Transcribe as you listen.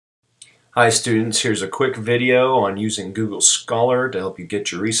Hi students, here's a quick video on using Google Scholar to help you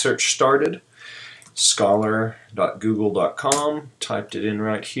get your research started. Scholar.google.com, typed it in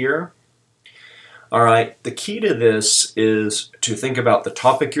right here. Alright, the key to this is to think about the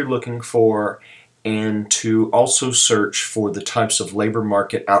topic you're looking for and to also search for the types of labor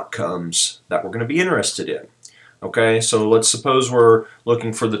market outcomes that we're going to be interested in. Okay, so let's suppose we're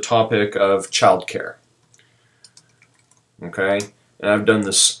looking for the topic of childcare. Okay, and I've done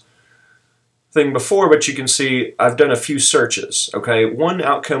this thing before, but you can see I've done a few searches. Okay, one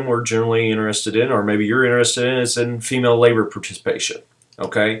outcome we're generally interested in, or maybe you're interested in, is in female labor participation.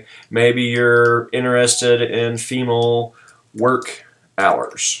 Okay, maybe you're interested in female work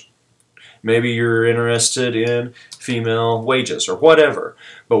hours. Maybe you're interested in female wages or whatever.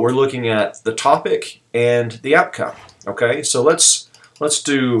 But we're looking at the topic and the outcome. Okay, so let's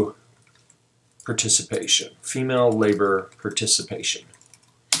do participation, female labor participation.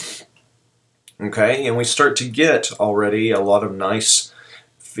 Okay, and we start to get already a lot of nice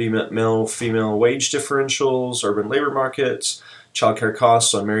female wage differentials, urban labor markets, childcare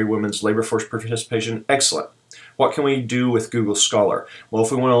costs on married women's labor force participation. Excellent. What can we do with Google Scholar? Well,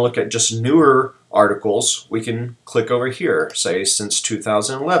 if we want to look at just newer articles, we can click over here, say since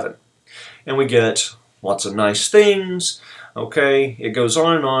 2011, and we get lots of nice things. Okay, it goes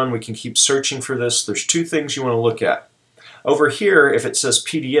on and on. We can keep searching for this. There's two things you want to look at. Over here, if it says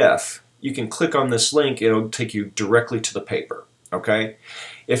PDF, you can click on this link, it'll take you directly to the paper, okay?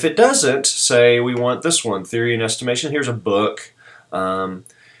 If it doesn't, say we want this one, Theory and Estimation, here's a book. You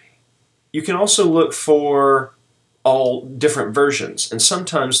can also look for all different versions, and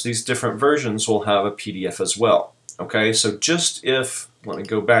sometimes these different versions will have a PDF as well, okay? So just if, let me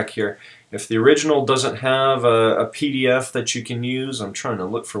go back here, if the original doesn't have a PDF that you can use, I'm trying to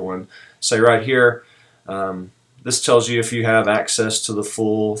look for one, say right here, this tells you if you have access to the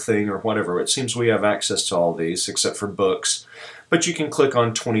full thing or whatever. It seems we have access to all these except for books. But you can click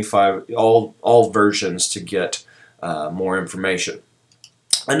on 25, all versions to get more information.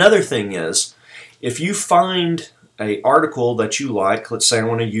 Another thing is, if you find an article that you like, let's say I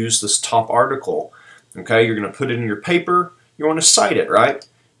want to use this top article, okay, you're going to put it in your paper, you want to cite it, right?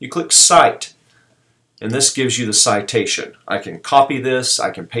 You click Cite. And this gives you the citation. I can copy this, I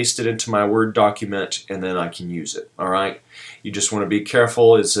can paste it into my Word document, and then I can use it. All right. You just want to be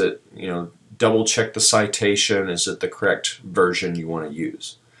careful. Is it, double check the citation? Is it the correct version you want to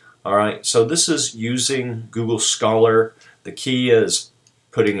use? All right. So this is using Google Scholar. The key is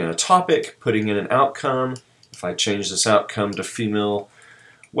putting in a topic, putting in an outcome. If I change this outcome to female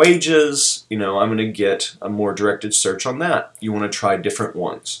wages, I'm going to get a more directed search on that. You want to try different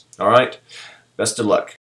ones. All right. Best of luck.